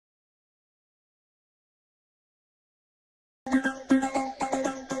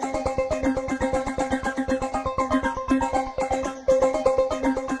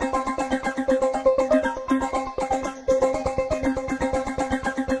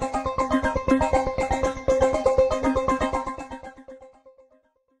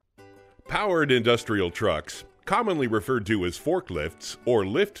Powered industrial trucks, commonly referred to as forklifts or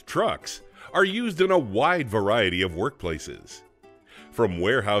lift trucks, are used in a wide variety of workplaces. From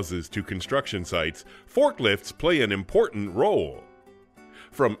warehouses to construction sites, forklifts play an important role.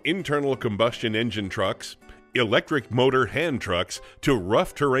 From internal combustion engine trucks, electric motor hand trucks, to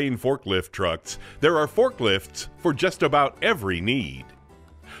rough terrain forklift trucks, there are forklifts for just about every need.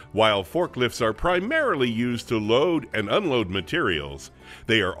 While forklifts are primarily used to load and unload materials,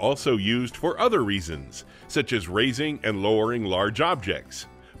 they are also used for other reasons, such as raising and lowering large objects,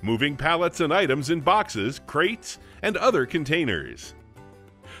 moving pallets and items in boxes, crates, and other containers.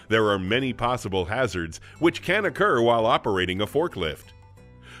 There are many possible hazards which can occur while operating a forklift.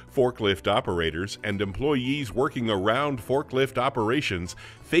 Forklift operators and employees working around forklift operations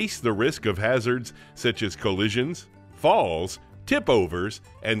face the risk of hazards such as collisions, falls, tip-overs,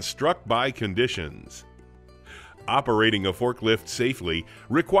 and struck-by conditions. Operating a forklift safely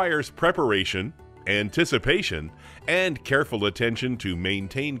requires preparation, anticipation, and careful attention to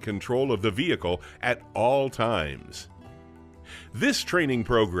maintain control of the vehicle at all times. This training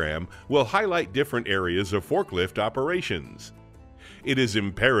program will highlight different areas of forklift operations. It is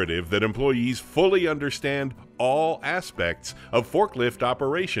imperative that employees fully understand all aspects of forklift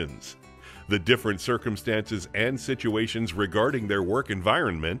operations, the different circumstances and situations regarding their work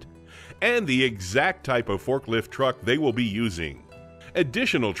environment, and the exact type of forklift truck they will be using.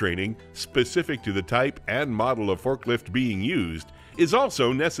 Additional training specific to the type and model of forklift being used is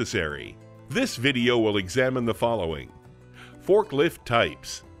also necessary. This video will examine the following: forklift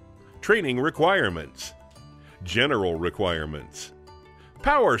types, training requirements, general requirements,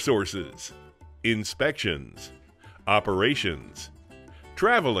 power sources, inspections, operations,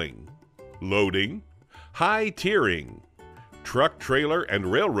 traveling, loading, high tiering, truck, trailer,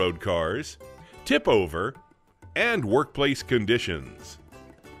 and railroad cars, tip-over, and workplace conditions.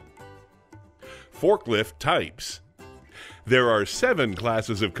 Forklift types. There are 7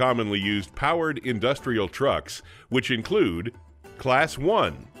 classes of commonly used powered industrial trucks, which include Class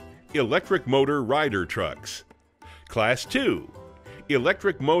 1, electric motor rider trucks; Class 2,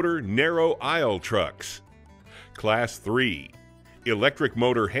 electric motor narrow aisle trucks; Class 3, electric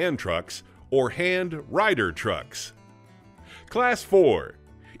motor hand trucks or hand rider trucks; Class 4,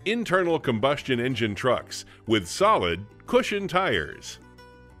 internal combustion engine trucks with solid cushion tires;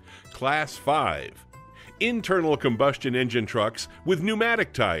 Class 5, internal combustion engine trucks with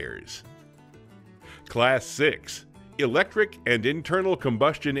pneumatic tires; Class 6, electric and internal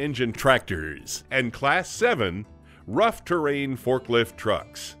combustion engine tractors; and Class 7, rough terrain forklift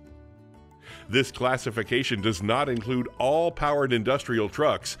trucks. This classification does not include all powered industrial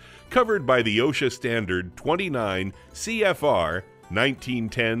trucks covered by the Osha Standard 29 CFR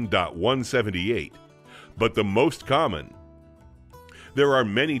 1910.178, but the most common. There are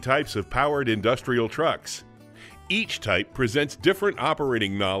many types of powered industrial trucks. Each type presents different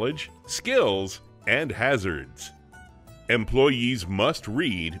operating knowledge, skills, and hazards. Employees must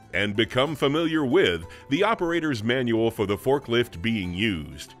read and become familiar with the operator's manual for the forklift being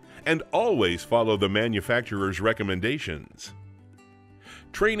used, and always follow the manufacturer's recommendations.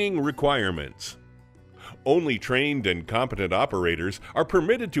 Training requirements. Only trained and competent operators are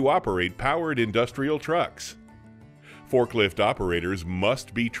permitted to operate powered industrial trucks. Forklift operators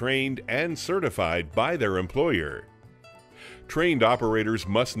must be trained and certified by their employer. Trained operators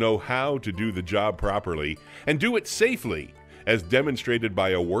must know how to do the job properly and do it safely, as demonstrated by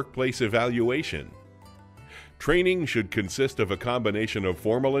a workplace evaluation. Training should consist of a combination of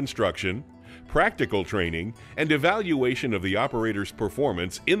formal instruction, practical training, and evaluation of the operator's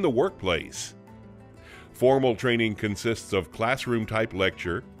performance in the workplace. Formal training consists of classroom-type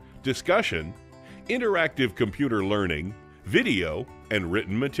lecture, discussion, interactive computer learning, video, and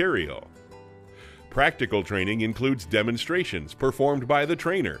written material. Practical training includes demonstrations performed by the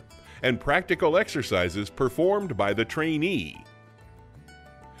trainer and practical exercises performed by the trainee.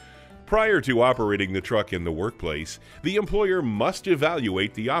 Prior to operating the truck in the workplace, the employer must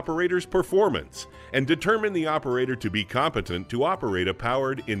evaluate the operator's performance and determine the operator to be competent to operate a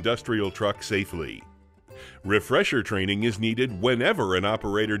powered industrial truck safely. Refresher training is needed whenever an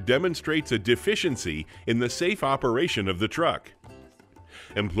operator demonstrates a deficiency in the safe operation of the truck.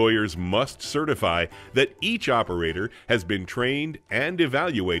 Employers must certify that each operator has been trained and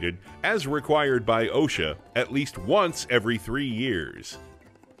evaluated as required by OSHA at least once every 3 years.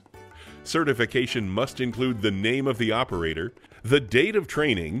 Certification must include the name of the operator, the date of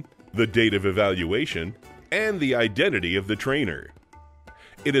training, the date of evaluation, and the identity of the trainer.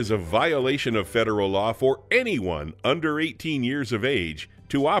 It is a violation of federal law for anyone under 18 years of age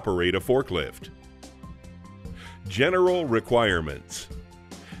to operate a forklift. General requirements.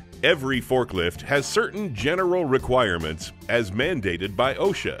 Every forklift has certain general requirements as mandated by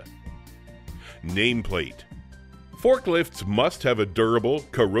Osha. Nameplate. Forklifts must have a durable,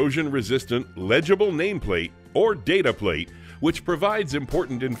 corrosion-resistant, legible nameplate or data plate which provides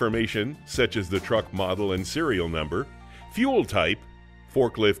important information such as the truck model and serial number, fuel type,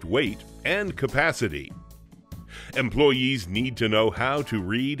 forklift weight, and capacity. Employees need to know how to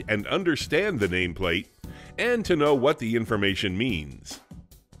read and understand the nameplate and to know what the information means.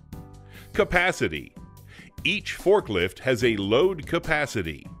 Capacity. Each forklift has a load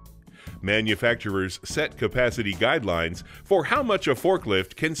capacity. Manufacturers set capacity guidelines for how much a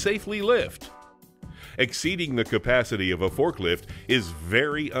forklift can safely lift. Exceeding the capacity of a forklift is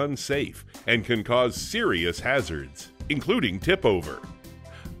very unsafe and can cause serious hazards, including tip over.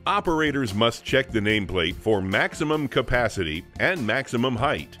 Operators must check the nameplate for maximum capacity and maximum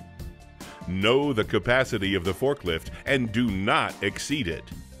height. Know the capacity of the forklift and do not exceed it.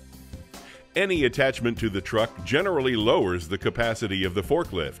 Any attachment to the truck generally lowers the capacity of the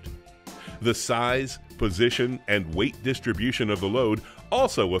forklift. The size, position, and weight distribution of the load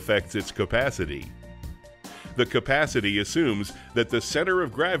also affects its capacity. The capacity assumes that the center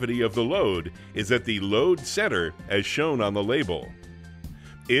of gravity of the load is at the load center as shown on the label.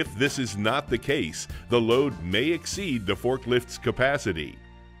 If this is not the case, the load may exceed the forklift's capacity.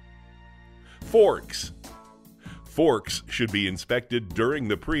 Forks. Forks should be inspected during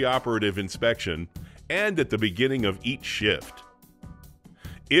the preoperative inspection and at the beginning of each shift.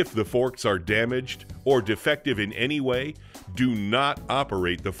 If the forks are damaged or defective in any way, do not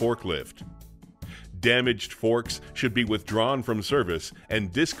operate the forklift. Damaged forks should be withdrawn from service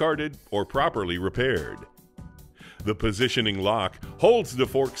and discarded or properly repaired. The positioning lock holds the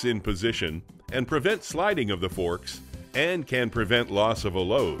forks in position and prevents sliding of the forks and can prevent loss of a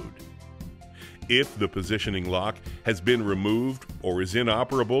load. If the positioning lock has been removed or is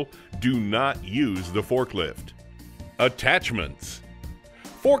inoperable, do not use the forklift. Attachments.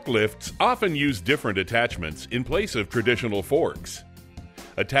 Forklifts often use different attachments in place of traditional forks.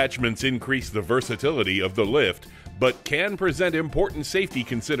 Attachments increase the versatility of the lift, but can present important safety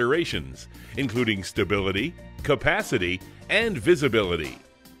considerations, including stability, capacity, and visibility.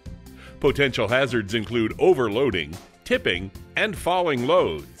 Potential hazards include overloading, tipping, and falling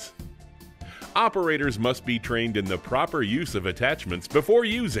loads. Operators must be trained in the proper use of attachments before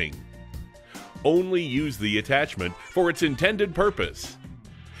using. Only use the attachment for its intended purpose.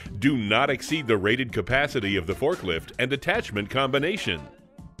 Do not exceed the rated capacity of the forklift and attachment combination.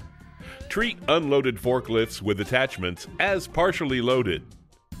 Treat unloaded forklifts with attachments as partially loaded.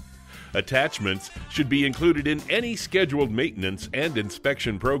 Attachments should be included in any scheduled maintenance and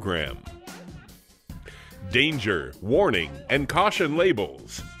inspection program. Danger, warning, and caution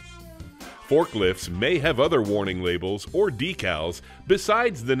labels. Forklifts may have other warning labels or decals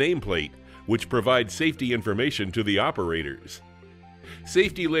besides the nameplate, which provide safety information to the operators.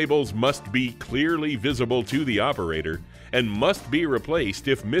 Safety labels must be clearly visible to the operator and must be replaced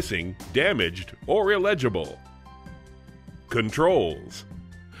if missing, damaged, or illegible. Controls.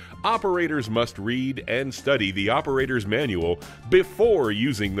 Operators must read and study the operator's manual before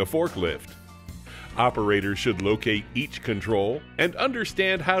using the forklift. Operators should locate each control and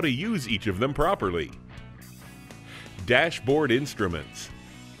understand how to use each of them properly. Dashboard instruments.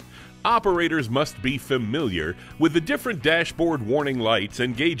 Operators must be familiar with the different dashboard warning lights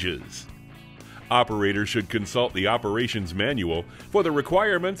and gauges. Operators should consult the operations manual for the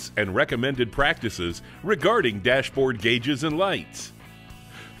requirements and recommended practices regarding dashboard gauges and lights.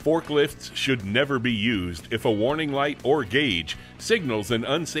 Forklifts should never be used if a warning light or gauge signals an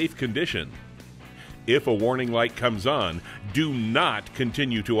unsafe condition. If a warning light comes on, do not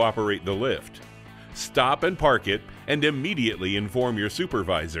continue to operate the lift. Stop and park it and immediately inform your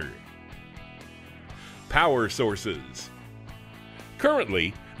supervisor. Power sources.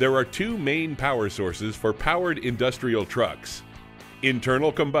 Currently, there are two main power sources for powered industrial trucks: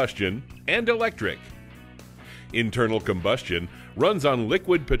 internal combustion and electric. Internal combustion runs on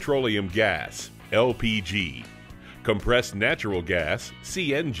liquid petroleum gas, LPG, compressed natural gas,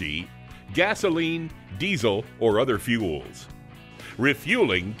 CNG, gasoline, diesel, or other fuels.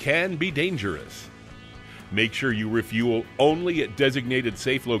 Refueling can be dangerous. Make sure you refuel only at designated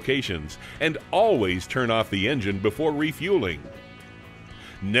safe locations and always turn off the engine before refueling.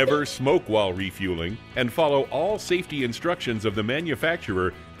 Never smoke while refueling and follow all safety instructions of the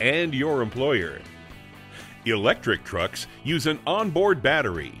manufacturer and your employer. Electric trucks use an onboard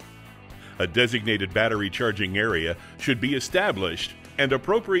battery. A designated battery charging area should be established, and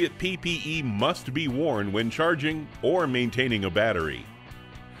appropriate PPE must be worn when charging or maintaining a battery.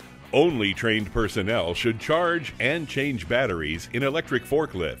 Only trained personnel should charge and change batteries in electric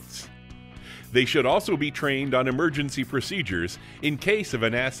forklifts. They should also be trained on emergency procedures in case of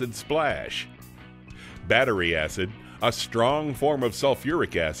an acid splash. Battery acid, a strong form of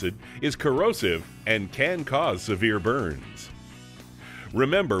sulfuric acid, is corrosive and can cause severe burns.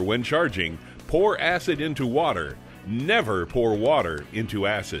 Remember, when charging, pour acid into water. Never pour water into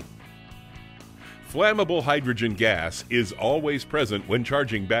acid. Flammable hydrogen gas is always present when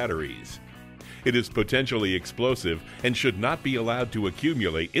charging batteries. It is potentially explosive and should not be allowed to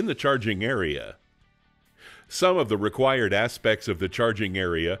accumulate in the charging area. Some of the required aspects of the charging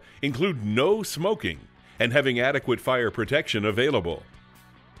area include no smoking and having adequate fire protection available.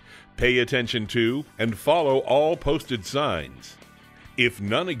 Pay attention to and follow all posted signs. If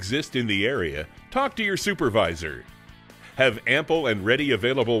none exist in the area, talk to your supervisor. Have ample and ready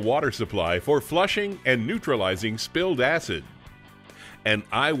available water supply for flushing and neutralizing spilled acid. An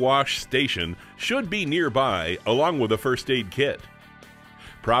eye wash station should be nearby along with a first aid kit.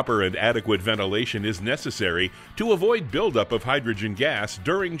 Proper and adequate ventilation is necessary to avoid buildup of hydrogen gas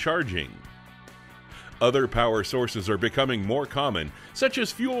during charging. Other power sources are becoming more common, such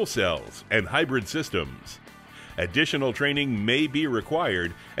as fuel cells and hybrid systems. Additional training may be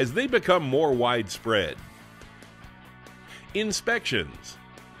required as they become more widespread. Inspections.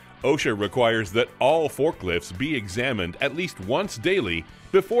 OSHA requires that all forklifts be examined at least once daily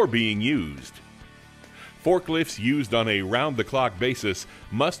before being used. Forklifts used on a round-the-clock basis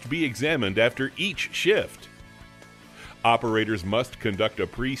must be examined after each shift. Operators must conduct a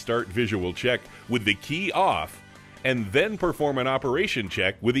pre-start visual check with the key off and then perform an operation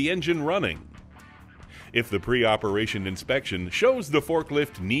check with the engine running. If the pre-operation inspection shows the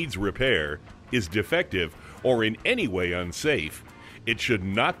forklift needs repair, is defective, or in any way unsafe, it should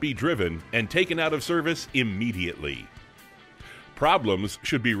not be driven and taken out of service immediately. Problems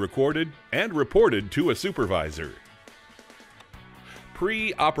should be recorded and reported to a supervisor.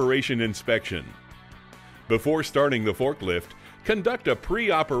 Pre-operation inspection. Before starting the forklift, conduct a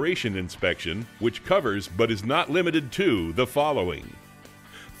pre-operation inspection which covers but is not limited to the following: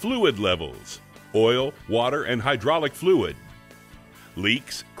 fluid levels, oil, water, and hydraulic fluid,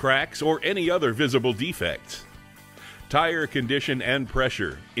 leaks, cracks, or any other visible defects, tire condition and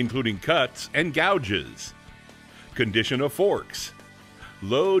pressure, including cuts and gouges, condition of forks,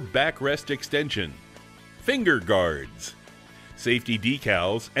 load backrest extension, finger guards, safety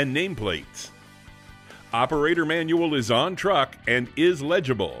decals and nameplates. Operator manual is on truck and is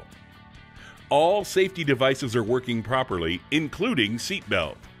legible. All safety devices are working properly, including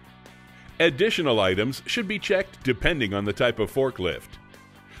seatbelt. Additional items should be checked depending on the type of forklift.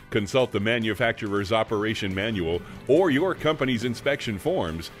 Consult the manufacturer's operation manual or your company's inspection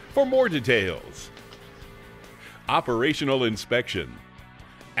forms for more details. Operational inspection.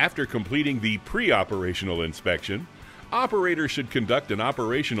 After completing the pre-operational inspection, operators should conduct an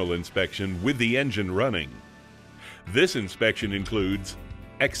operational inspection with the engine running. This inspection includes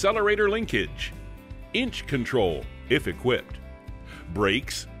accelerator linkage, inch control if equipped,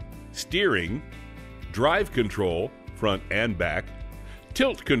 brakes, steering, drive control, front and back,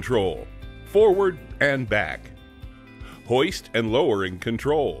 tilt control, forward and back, hoist and lowering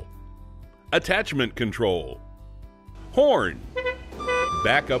control, attachment control, horn,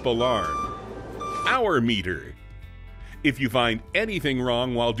 backup alarm, hour meter. If you find anything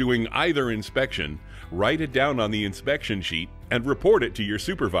wrong while doing either inspection, write it down on the inspection sheet and report it to your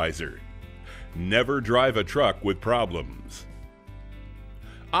supervisor. Never drive a truck with problems.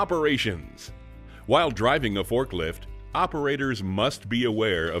 Operations. While driving a forklift, operators must be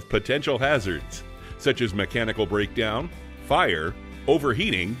aware of potential hazards, such as mechanical breakdown, fire,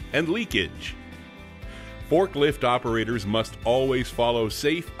 overheating, and leakage. Forklift operators must always follow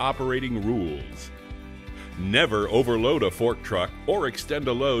safe operating rules. Never overload a fork truck or extend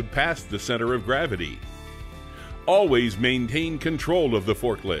a load past the center of gravity. Always maintain control of the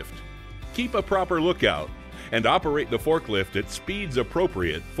forklift. Keep a proper lookout and operate the forklift at speeds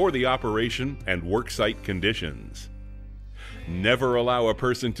appropriate for the operation and worksite conditions. Never allow a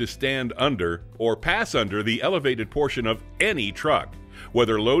person to stand under or pass under the elevated portion of any truck,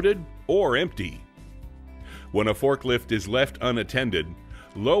 whether loaded or empty. When a forklift is left unattended,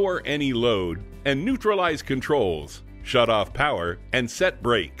 lower any load and neutralize controls, shut off power, and set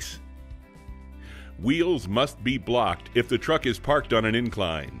brakes. Wheels must be blocked if the truck is parked on an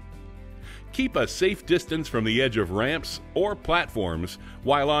incline. Keep a safe distance from the edge of ramps or platforms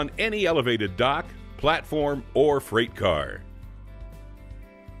while on any elevated dock, platform, or freight car.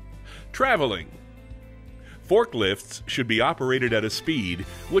 Traveling. Forklifts should be operated at a speed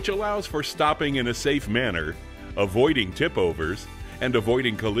which allows for stopping in a safe manner, avoiding tip overs, and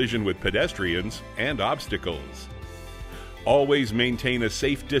avoiding collision with pedestrians and obstacles. Always maintain a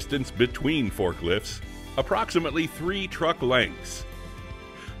safe distance between forklifts, approximately 3 truck lengths.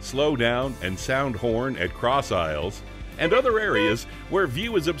 Slow down and sound horn at cross aisles and other areas where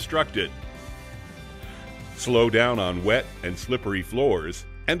view is obstructed. Slow down on wet and slippery floors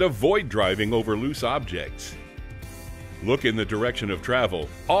and avoid driving over loose objects. Look in the direction of travel,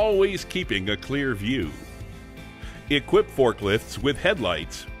 always keeping a clear view. Equip forklifts with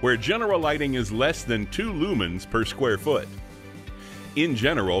headlights where general lighting is less than 2 lumens per square foot. In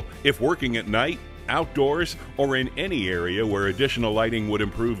general, if working at night, outdoors, or in any area where additional lighting would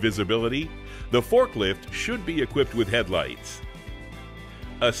improve visibility, the forklift should be equipped with headlights.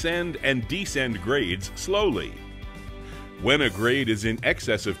 Ascend and descend grades slowly. When a grade is in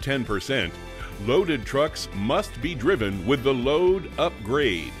excess of 10%, loaded trucks must be driven with the load up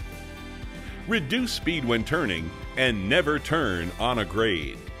grade. Reduce speed when turning and never turn on a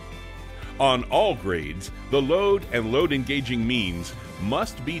grade. On all grades, the load and load engaging means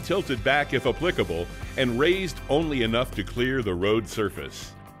must be tilted back if applicable and raised only enough to clear the road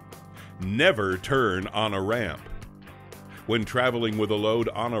surface. Never turn on a ramp. When traveling with a load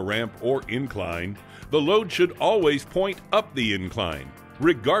on a ramp or incline, the load should always point up the incline,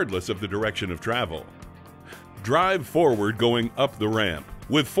 regardless of the direction of travel. Drive forward going up the ramp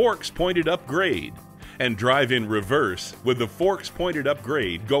with forks pointed up grade, and drive in reverse with the forks pointed up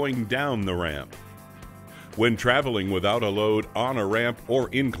grade going down the ramp. When traveling without a load on a ramp or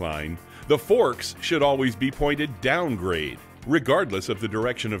incline, the forks should always be pointed down grade, regardless of the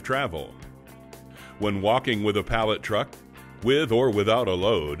direction of travel. When walking with a pallet truck, with or without a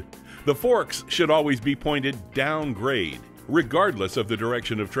load, the forks should always be pointed down grade, regardless of the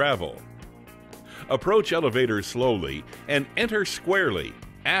direction of travel. Approach elevators slowly and enter squarely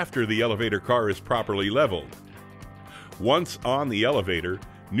after the elevator car is properly leveled. Once on the elevator,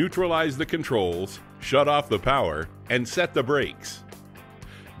 neutralize the controls, shut off the power, and set the brakes.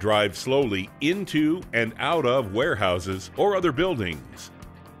 Drive slowly into and out of warehouses or other buildings.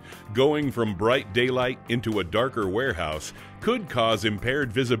 Going from bright daylight into a darker warehouse could cause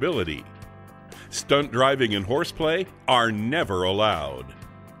impaired visibility. Stunt driving and horseplay are never allowed.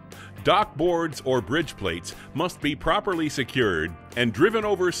 Dock boards or bridge plates must be properly secured and driven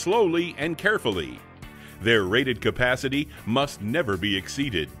over slowly and carefully. Their rated capacity must never be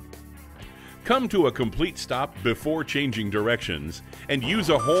exceeded. Come to a complete stop before changing directions and use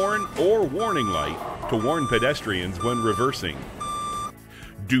a horn or warning light to warn pedestrians when reversing.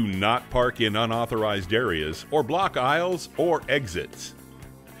 Do not park in unauthorized areas or block aisles or exits.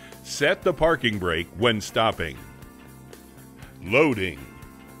 Set the parking brake when stopping. Loading.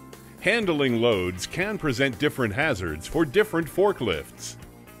 Handling loads can present different hazards for different forklifts.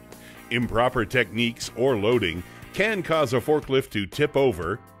 Improper techniques or loading can cause a forklift to tip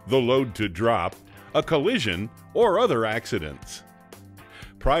over, the load to drop, a collision, or other accidents.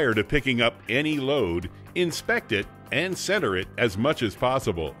 Prior to picking up any load, inspect it and center it as much as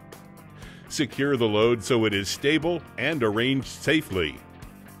possible. Secure the load so it is stable and arranged safely.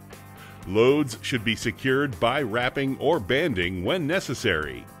 Loads should be secured by wrapping or banding when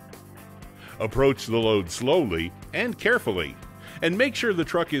necessary. Approach the load slowly and carefully, and make sure the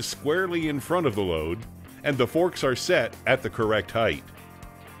truck is squarely in front of the load and the forks are set at the correct height.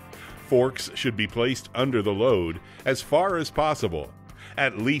 Forks should be placed under the load as far as possible,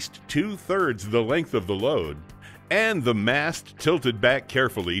 at least 2/3 the length of the load, and the mast tilted back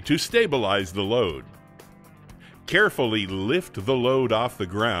carefully to stabilize the load. Carefully lift the load off the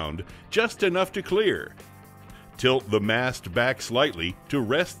ground just enough to clear. Tilt the mast back slightly to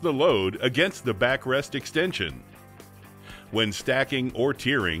rest the load against the backrest extension. When stacking or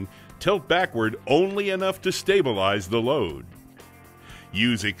tiering, tilt backward only enough to stabilize the load.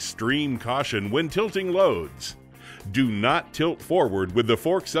 Use extreme caution when tilting loads. Do not tilt forward with the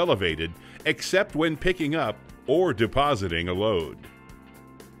forks elevated except when picking up or depositing a load.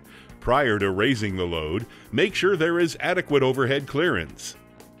 Prior to raising the load, make sure there is adequate overhead clearance.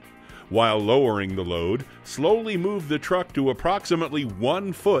 While lowering the load, slowly move the truck to approximately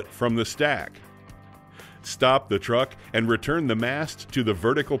 1 foot from the stack. Stop the truck and return the mast to the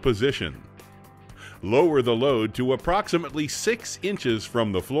vertical position. Lower the load to approximately 6 inches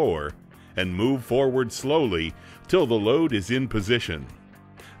from the floor and move forward slowly till the load is in position.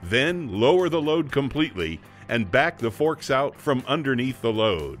 Then lower the load completely and back the forks out from underneath the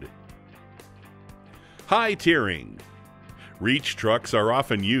load. High tiering. Reach trucks are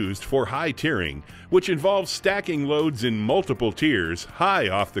often used for high tiering, which involves stacking loads in multiple tiers high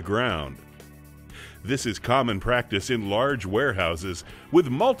off the ground. This is common practice in large warehouses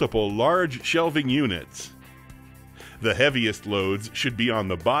with multiple large shelving units. The heaviest loads should be on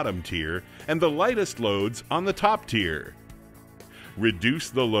the bottom tier and the lightest loads on the top tier. Reduce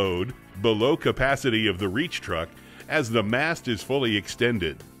the load below capacity of the reach truck as the mast is fully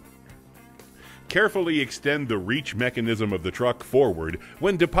extended. Carefully extend the reach mechanism of the truck forward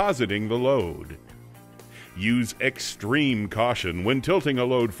when depositing the load. Use extreme caution when tilting a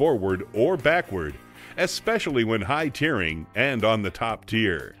load forward or backward, especially when high tiering and on the top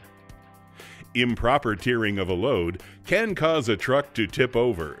tier. Improper tiering of a load can cause a truck to tip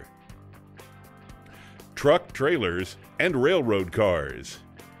over. Truck trailers and railroad cars.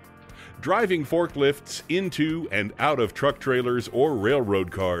 Driving forklifts into and out of truck trailers or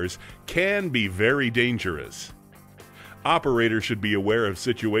railroad cars can be very dangerous. Operators should be aware of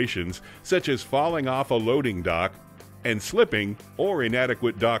situations such as falling off a loading dock and slipping or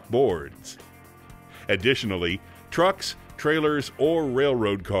inadequate dock boards. Additionally, trucks, trailers, or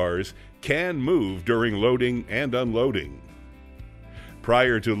railroad cars can move during loading and unloading.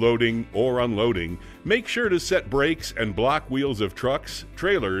 Prior to loading or unloading, make sure to set brakes and block wheels of trucks,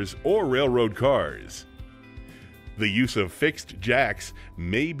 trailers, or railroad cars. The use of fixed jacks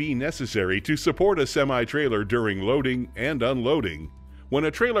may be necessary to support a semi-trailer during loading and unloading when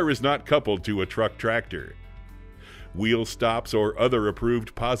a trailer is not coupled to a truck tractor. Wheel stops or other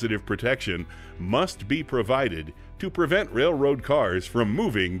approved positive protection must be provided to prevent railroad cars from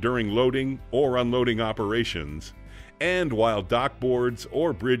moving during loading or unloading operations and while dock boards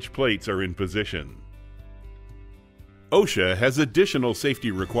or bridge plates are in position. Osha has additional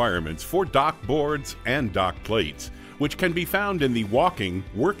safety requirements for dock boards and dock plates, which can be found in the Walking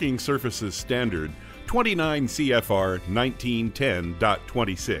Working Surfaces Standard 29 CFR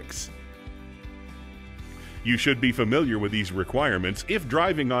 1910.26. You should be familiar with these requirements if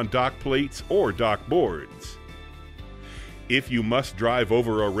driving on dock plates or dock boards. If you must drive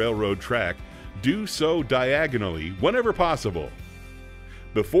over a railroad track, do so diagonally whenever possible.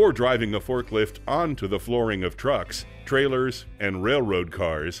 Before driving a forklift onto the flooring of trucks, trailers, and railroad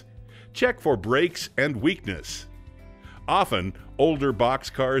cars, check for brakes and weakness. Often, older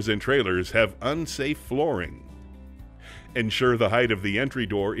boxcars and trailers have unsafe flooring. Ensure the height of the entry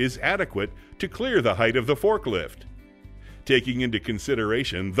door is adequate to clear the height of the forklift, taking into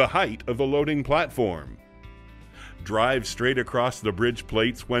consideration the height of the loading platform. Drive straight across the bridge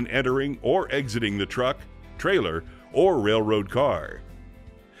plates when entering or exiting the truck, trailer, or railroad car.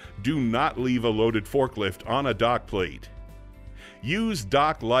 Do not leave a loaded forklift on a dock plate. Use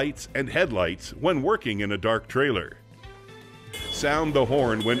dock lights and headlights when working in a dark trailer. Sound the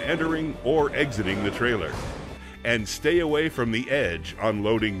horn when entering or exiting the trailer, and stay away from the edge on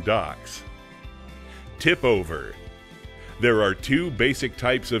loading docks. Tip over. There are two basic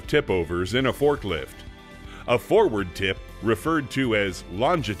types of tip overs in a forklift: a forward tip, referred to as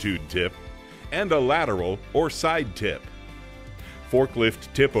longitude tip, and a lateral or side tip.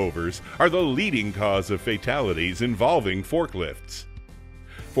 Forklift tip overs are the leading cause of fatalities involving forklifts.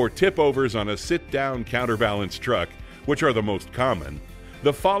 For tip overs on a sit-down counterbalance truck, which are the most common,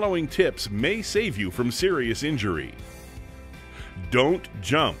 the following tips may save you from serious injury. Don't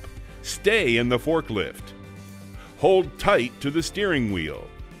jump. Stay in the forklift. Hold tight to the steering wheel.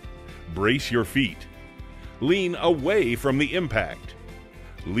 Brace your feet. Lean away from the impact.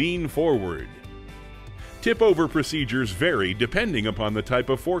 Lean forward. Tip-over procedures vary depending upon the type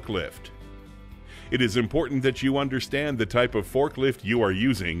of forklift. It is important that you understand the type of forklift you are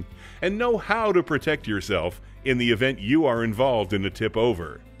using and know how to protect yourself in the event you are involved in a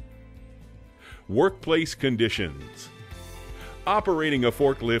tip-over. Workplace conditions. Operating a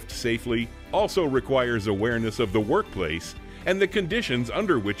forklift safely also requires awareness of the workplace and the conditions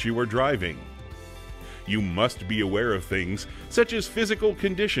under which you are driving. You must be aware of things such as physical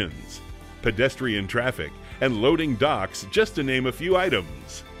conditions, pedestrian traffic, and loading docks, just to name a few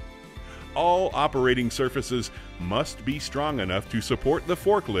items. All operating surfaces must be strong enough to support the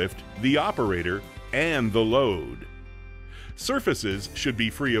forklift, the operator, and the load. Surfaces should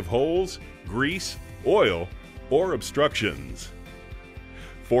be free of holes, grease, oil, or obstructions.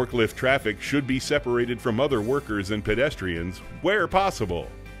 Forklift traffic should be separated from other workers and pedestrians where possible.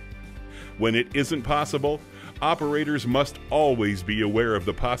 When it isn't possible, operators must always be aware of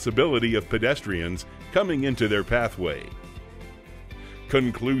the possibility of pedestrians coming into their pathway.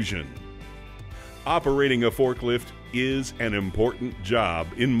 Conclusion. Operating a forklift is an important job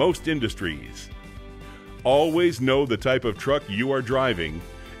in most industries. Always know the type of truck you are driving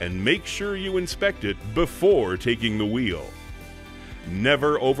and make sure you inspect it before taking the wheel.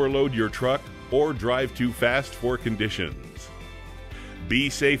 Never overload your truck or drive too fast for conditions. Be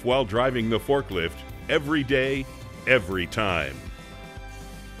safe while driving the forklift every day, every time.